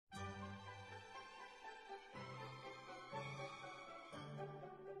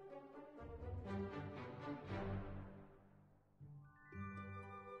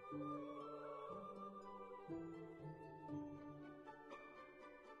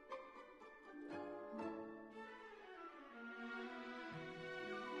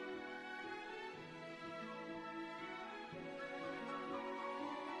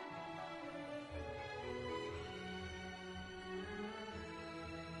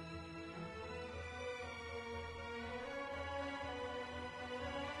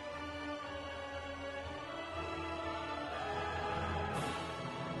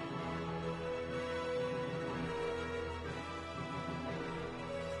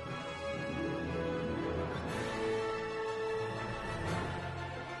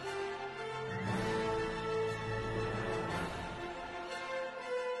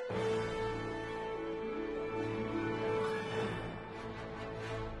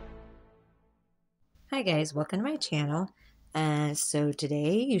Hi guys, welcome to my channel. So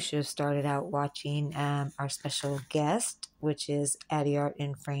today you should have started out watching our special guest, which is Eye Art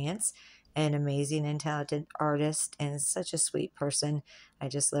in France, an amazing and talented artist and such a sweet person. I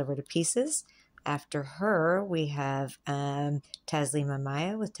just love her to pieces. After her, we have Taslina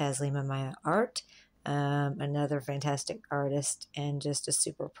Maya with Taslina Maya Art, another fantastic artist and just a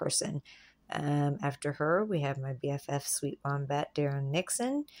super person. After her, we have my BFF Sweet Wombat, Darren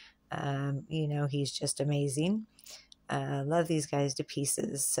Nixon. You know, he's just amazing. Love these guys to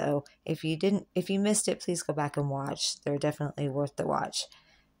pieces. So if you missed it, please go back and watch. They're definitely worth the watch.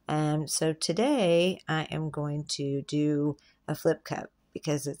 So today I am going to do a flip cup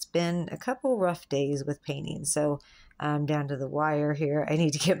because it's been a couple rough days with painting. So I'm down to the wire here. I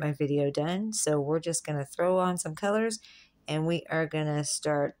need to get my video done. So we're just going to throw on some colors and we are going to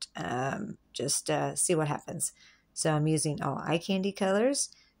start see what happens. So I'm using all eye candy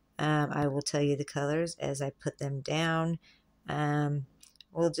colors. I will tell you the colors as I put them down.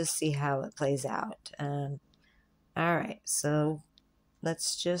 We'll just see how it plays out. All right, so let's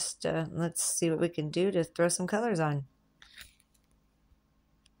see what we can do to throw some colors on.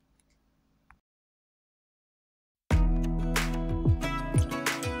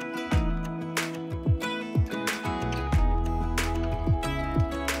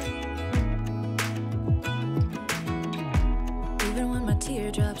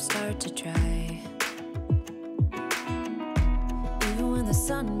 Teardrops start to dry, even when the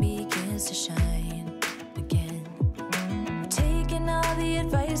sun begins to shine again. Taking all the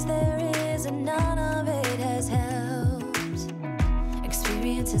advice there is and none of it has helped.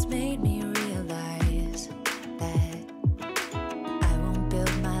 Experience has made me realize that I won't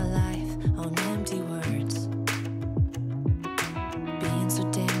build my life on empty words. Being so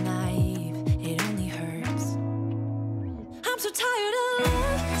damn naive, it only hurts. I'm so tired of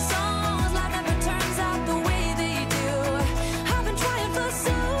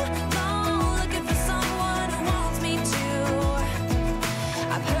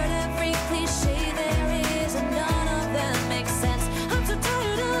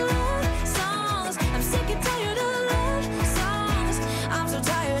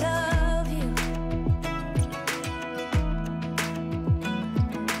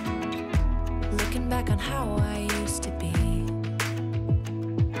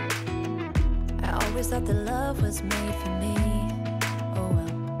thought the love was made for me. Oh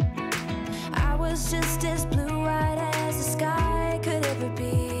well, I was just as blue-eyed as the sky could ever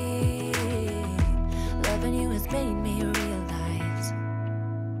be. Loving you has made me realize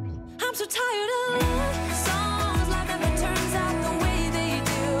I'm so tired of love songs. Life never turns out the way they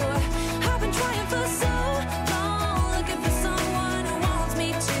do. I've been trying for so long, looking for someone who wants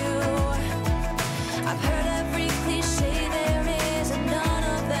me to. I've heard every cliche there is and none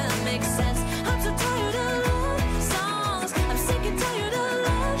of them makes sense. I'm so tired of love songs. I'm sick and tired of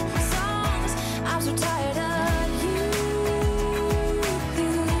love songs. I'm so tired of you.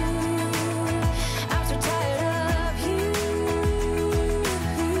 I'm so tired of you.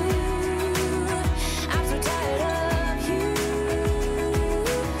 I'm so tired of you.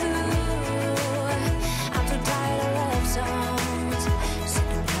 I'm so tired of love songs. Sick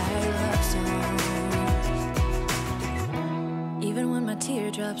and tired of love songs. Even when my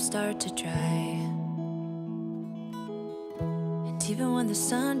teardrops start to dry, even when the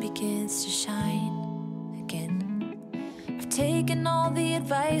sun begins to shine again, I've taken all the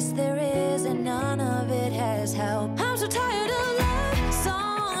advice there is and none of it has helped. I'm so tired of love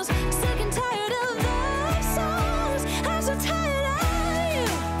songs, sick and tired of love songs. I'm so tired of you.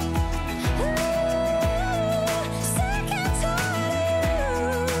 Ooh, sick and tired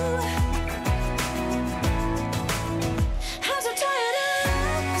of you. I'm so tired of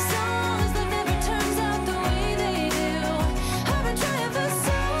love songs that never turns out the way they do. I've been trying for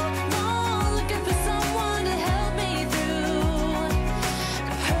so long, looking for someone to help me through.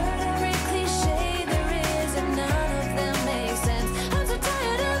 I've heard every cliche there is and none of them make sense.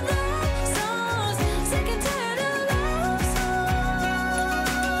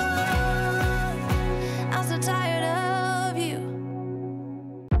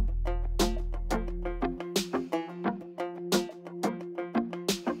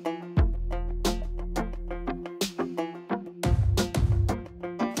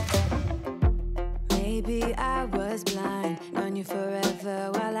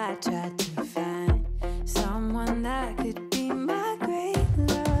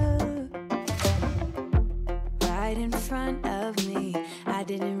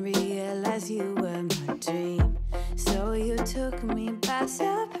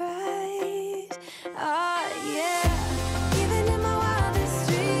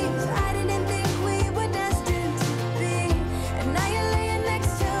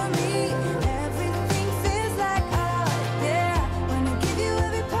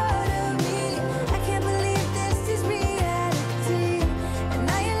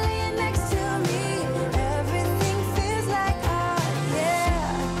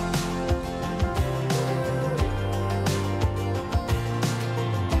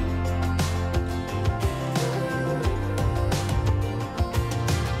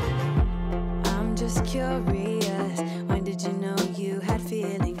 just curious. When did you know you had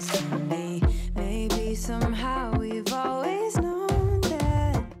feelings for me? Maybe somehow we've always known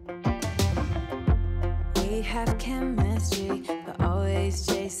that we have chemistry, but always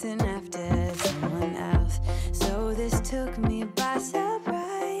chasing after someone else. So this took me by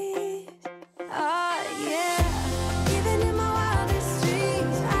surprise. Oh yeah. Even in my wildest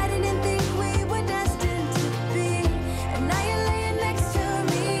dreams, I didn't think we were destined to be. And now you're laying next to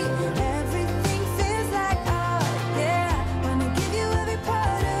me. Everything feels like, oh yeah. Wanna give you every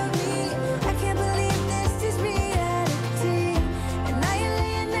part of me. I can't believe this is reality. And now you're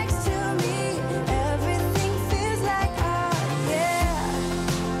laying next to me. Everything feels like, oh yeah.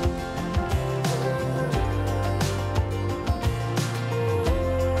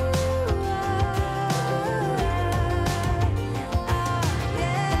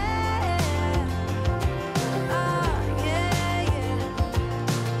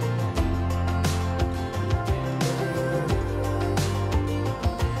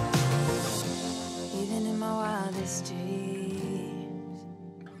 Even in my wildest dreams,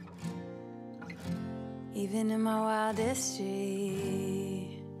 even in my wildest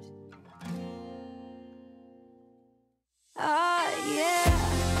dreams. Oh yeah.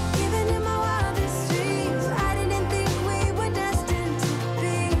 Even in my wildest dreams, I didn't think we were destined to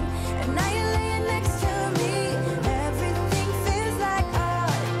be. And now you're laying next to me. Everything feels like, oh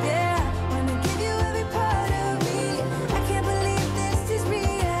yeah. Wanna give you every part of me. I can't believe this is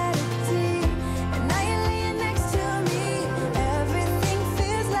reality. And now you're laying next to me. Everything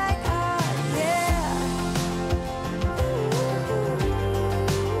feels like, oh yeah.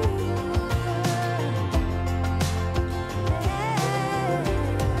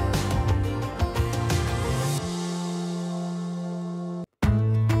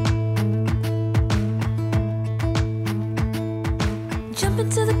 Jump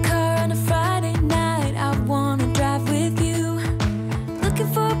into the car on a Friday night. I wanna drive with you. Looking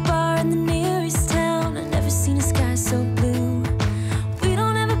for a bar in the nearest town. I've never seen a sky so blue. We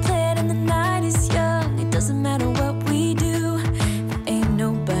don't ever play it and the night is young. It doesn't matter what we do. There ain't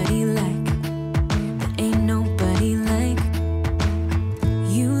nobody like. There ain't nobody like.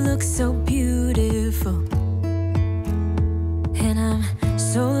 You look so beautiful. And I'm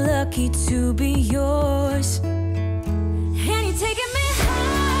so lucky to be yours. And you're taking me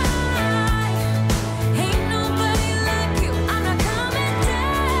high. Ain't nobody like you. I'm not coming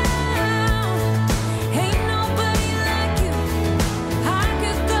down. Ain't nobody like you. I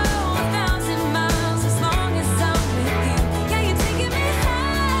could go 1,000 miles as long as I'm with you. Yeah, you're taking me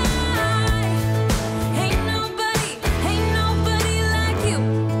high. Ain't nobody like you.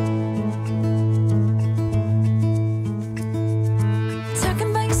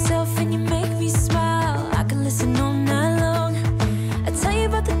 Talking about yourself and you make me smile. I can listen all night long. I tell you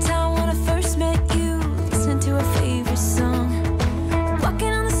about the time when I first met you, listening to a favorite song.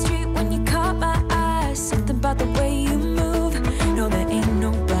 Walking on the street when you caught my eye. Something about the way you move. No, there ain't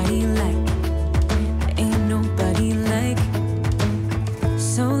nobody like. There ain't nobody like.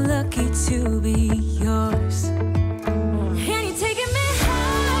 So lucky to be yours. And you're taking me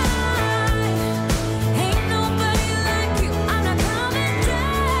high. Ain't nobody like you. I'm not coming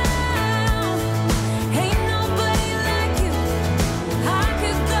down. Ain't nobody like you. I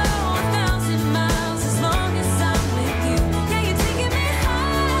could go 1,000 miles as long as I'm with you. Yeah, you're taking me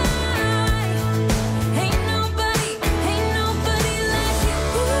high. Ain't nobody like you. Ain't nobody like you.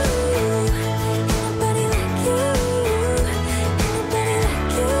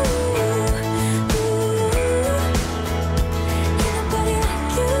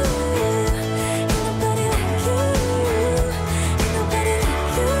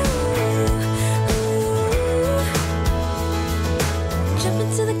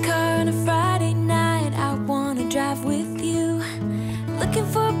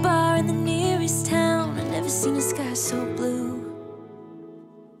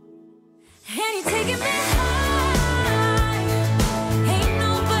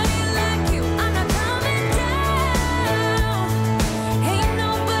 Ain't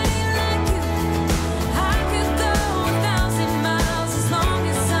nobody like you.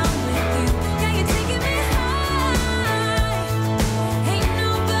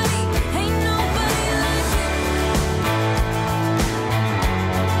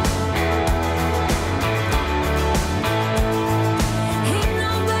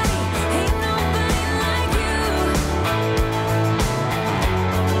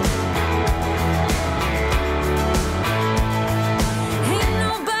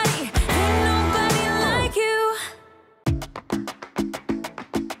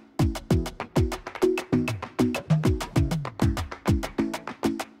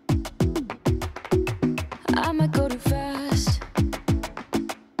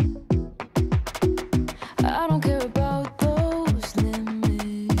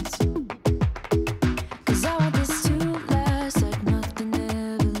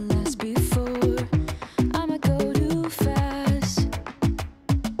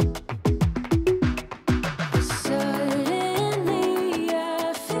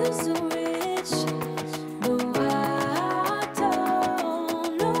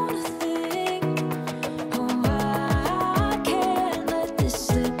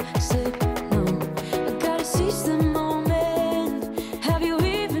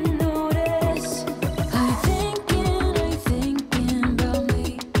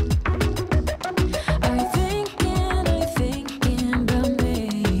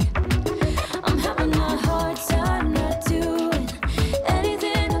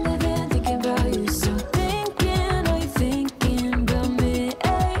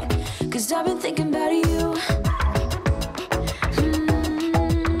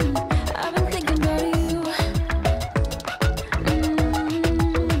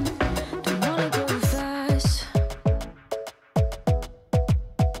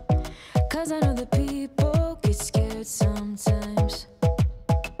 'cause I know that people get scared sometimes.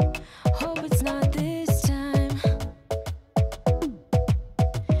 Hope it's not this time,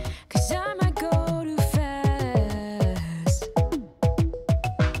 'cause I might go too fast.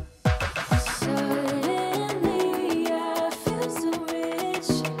 Suddenly I feel so rich,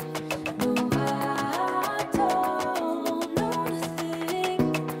 but I don't know nothing.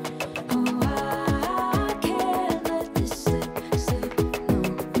 Oh, I can't let this slip, no.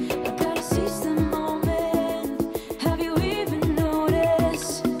 I gotta seize the moment. Have you even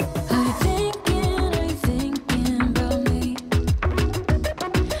noticed? Are you thinking about me?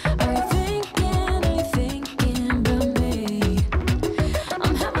 Are you thinking about me?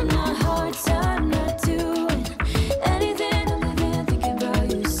 I'm having a hard time not doing anything other than thinking about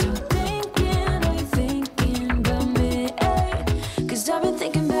you. So are you thinking about me? 'Cause I've been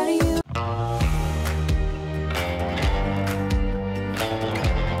thinking about you.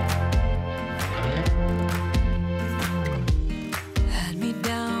 Had me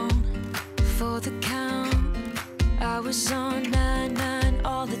down for the count. I was on 9-9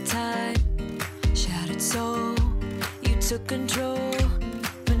 all the time. Shattered soul, you took control,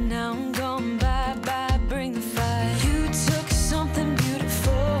 but now I'm going bye-bye, bring the fire. You took something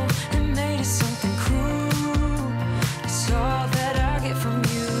beautiful and made it something cruel. It's all that I get from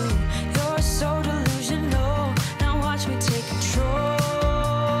you. You're so delusional, now watch me take control.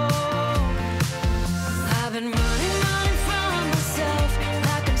 I've been running from myself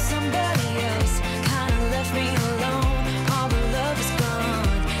like I'm somebody else. Kinda left me alone, all the love is gone.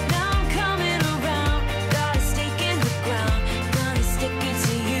 Now I'm coming around, got a stake in the ground. Gonna stick it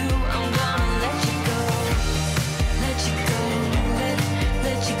to you, I'm gonna let you go. Let you go,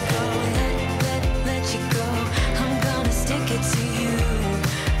 let you go, let you go. I'm gonna stick it to you.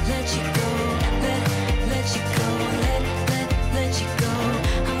 Let you go, let you go, let you go.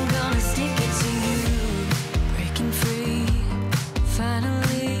 I'm gonna stick it to you. Breaking free,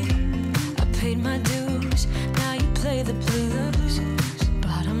 finally, I paid my dues. Now you play the blues.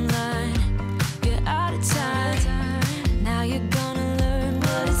 Bottom line, you're out of time. Now you're gonna learn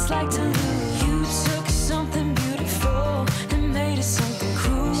what it's like to lose. You took something beautiful and made it something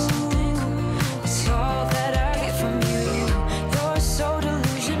cruel. It's all that I get from you. You're so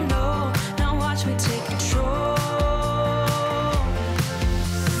delusional, now watch me take control.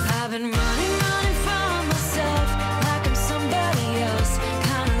 I've been running from myself like I'm somebody else.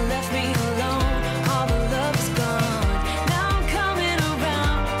 Kinda left me alone, all the love is gone. Now I'm coming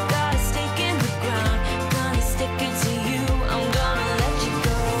around, got a stake in the ground. Gonna stick it to you, I'm gonna let you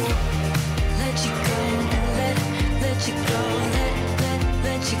go. Let you go, let you go,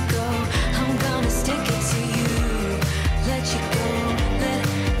 let you go. I'm gonna stick it to you. Let you go,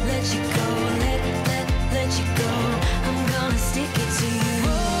 let you go, let you go. I'm gonna stick it to you.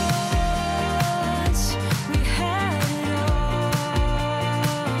 Once we had it all,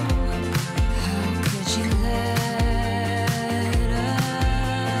 how could you let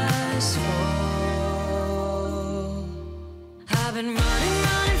us fall? I've been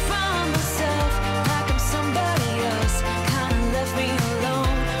running from myself like I'm somebody else. Kinda left me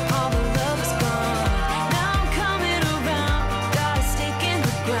alone, all the love is gone. Now I'm coming around, got a stake in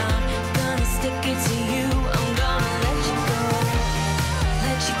the ground. Gonna stick it to you, I'm gonna let you go.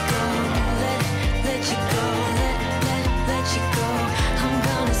 Let you go, let you go, let you go. I'm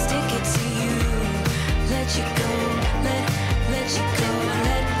gonna stick it to you. Let you go, let you go,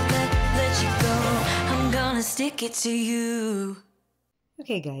 let you go. I'm gonna stick it to you.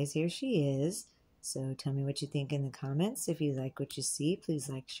 Okay, guys, here she is. So tell me what you think in the comments. If you like what you see, please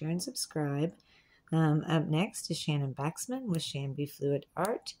like, share, and subscribe. Up next is Shannon Baxman with ShanB Fluid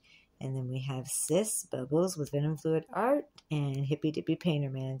Art. And then we have Sis Bubbles with Venom Fluid Art and Hippie Dippy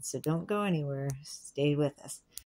Painter Man. So don't go anywhere. Stay with us.